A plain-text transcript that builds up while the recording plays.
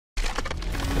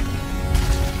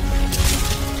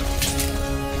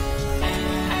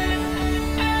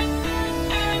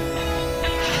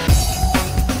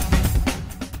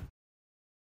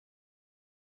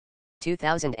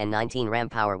2019 Ram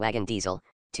Power Wagon Diesel,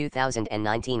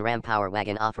 2019 Ram Power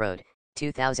Wagon Off-Road,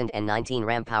 2019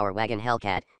 Ram Power Wagon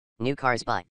Hellcat, new cars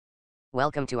by.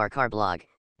 Welcome to our car blog.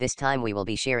 This time we will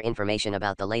be share information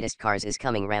about the latest cars is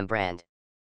coming Ram brand.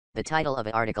 The title of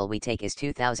the article we take is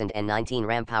 2019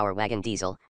 Ram Power Wagon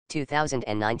Diesel,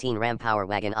 2019 Ram Power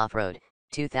Wagon Off-Road,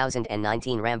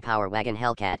 2019 Ram Power Wagon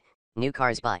Hellcat, new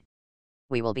cars by.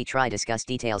 We will be try discuss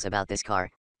details about this car,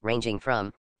 ranging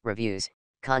from reviews,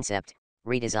 concept,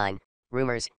 redesign,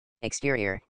 rumors,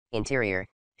 exterior, interior,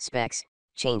 specs,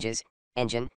 changes,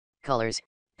 engine, colors,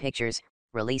 pictures,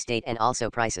 release date and also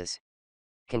prices.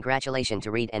 Congratulations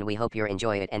to read and we hope you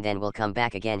enjoy it and then we'll come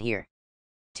back again here.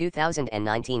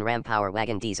 2019 Ram Power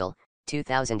Wagon Diesel,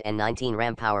 2019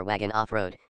 Ram Power Wagon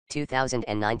Off-Road,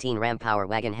 2019 Ram Power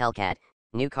Wagon Hellcat,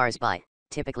 new cars by.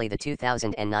 Typically the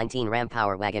 2019 Ram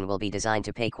Power Wagon will be designed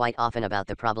to pay quite often about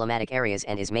the problematic areas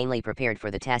and is mainly prepared for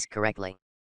the task correctly.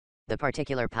 The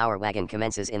particular Power Wagon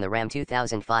commences in the Ram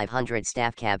 2500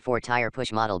 staff cab 4-tire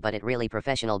push model but it really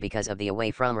professional because of the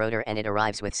away from rotor and it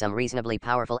arrives with some reasonably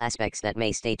powerful aspects that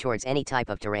may stay towards any type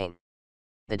of terrain.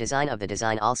 The design of the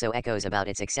design also echoes about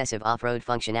its excessive off-road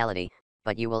functionality,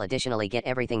 but you will additionally get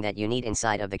everything that you need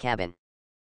inside of the cabin.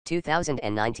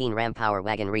 2019 Ram Power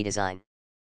Wagon Redesign.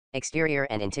 Exterior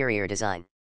and interior design.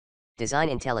 Design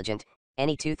intelligent,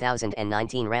 any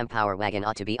 2019 Ram Power Wagon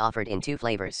ought to be offered in 2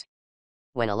 flavors.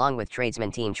 When along with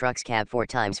Tradesman Team Trucks Cab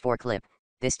 4x4 clip,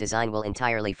 this design will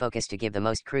entirely focus to give the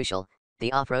most crucial,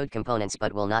 the off-road components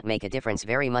but will not make a difference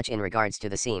very much in regards to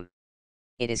the seam.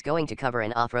 It is going to cover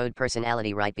an off-road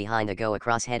personality right behind the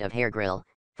go-across head of hair grille,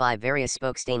 5 various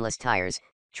spoke stainless tires,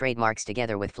 trademarks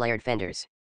together with flared fenders.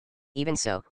 Even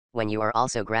so, when you are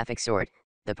also graphic sort,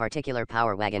 the particular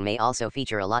Power Wagon may also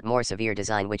feature a lot more severe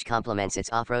design which complements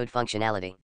its off-road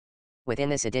functionality. Within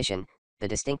this edition, the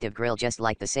distinctive grille just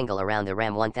like the single around the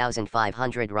Ram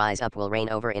 1500 rise up will reign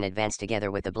over in advance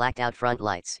together with the blacked out front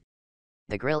lights.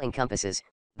 The grille encompasses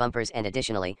bumpers and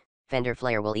additionally, fender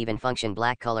flare will even function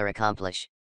black color accomplish.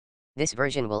 This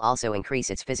version will also increase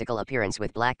its physical appearance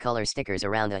with black color stickers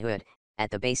around the hood,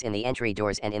 at the base in the entry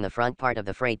doors and in the front part of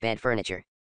the freight bed furniture.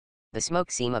 The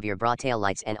smoke seam of your bra tail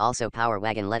lights and also Power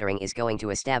Wagon lettering is going to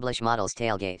establish model's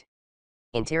tailgate.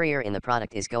 Interior in the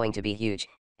product is going to be huge,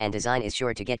 and design is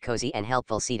sure to get cozy and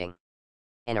helpful seating.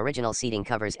 An original seating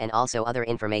covers and also other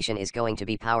information is going to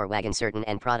be Power Wagon certain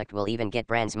and product will even get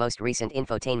brand's most recent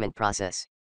infotainment process.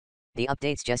 The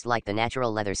updates just like the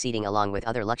natural leather seating along with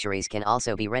other luxuries can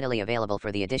also be readily available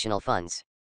for the additional funds.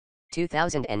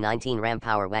 2019 Ram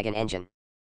Power Wagon engine.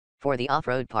 For the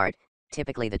off-road part,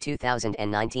 typically the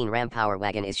 2019 Ram Power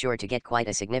Wagon is sure to get quite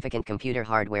a significant computer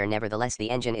hardware nevertheless the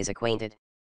engine is acquainted.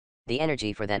 The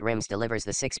energy for that rims delivers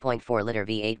the 6.4-liter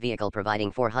V8 vehicle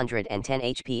providing 410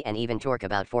 HP and even torque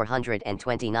about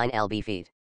 429 lb-ft.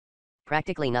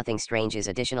 Practically nothing strange is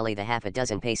additionally the half a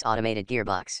dozen pace automated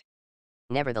gearbox.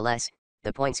 Nevertheless,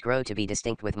 the points grow to be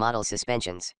distinct with model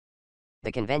suspensions.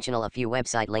 The conventional a few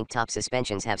website linked top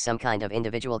suspensions have some kind of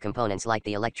individual components like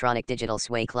the electronic digital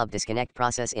sway club disconnect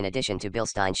process in addition to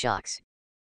Bilstein shocks.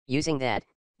 Using that,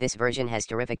 this version has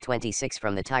terrific 26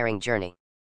 from the tiring journey.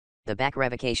 The back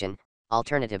revocation,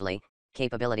 alternatively,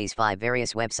 capabilities 5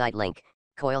 various website link,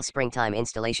 coil spring time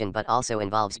installation but also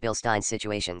involves Bilstein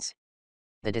situations.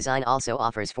 The design also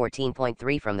offers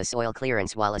 14.3 from the soil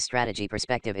clearance while a strategy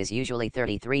perspective is usually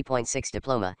 33.6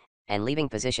 diploma, and leaving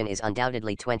position is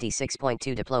undoubtedly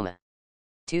 26.2 diploma.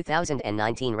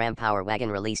 2019 Ram Power Wagon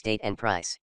release date and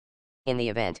price. In the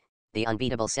event, the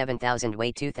unbeatable 7,000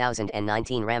 weight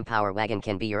 2019 Ram Power Wagon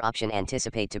can be your option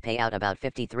anticipate to pay out about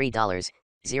 $53,000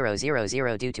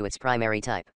 due to its primary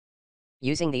type.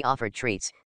 Using the offered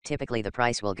treats, typically the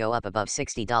price will go up above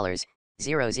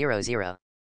 $60,000.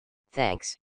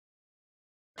 Thanks.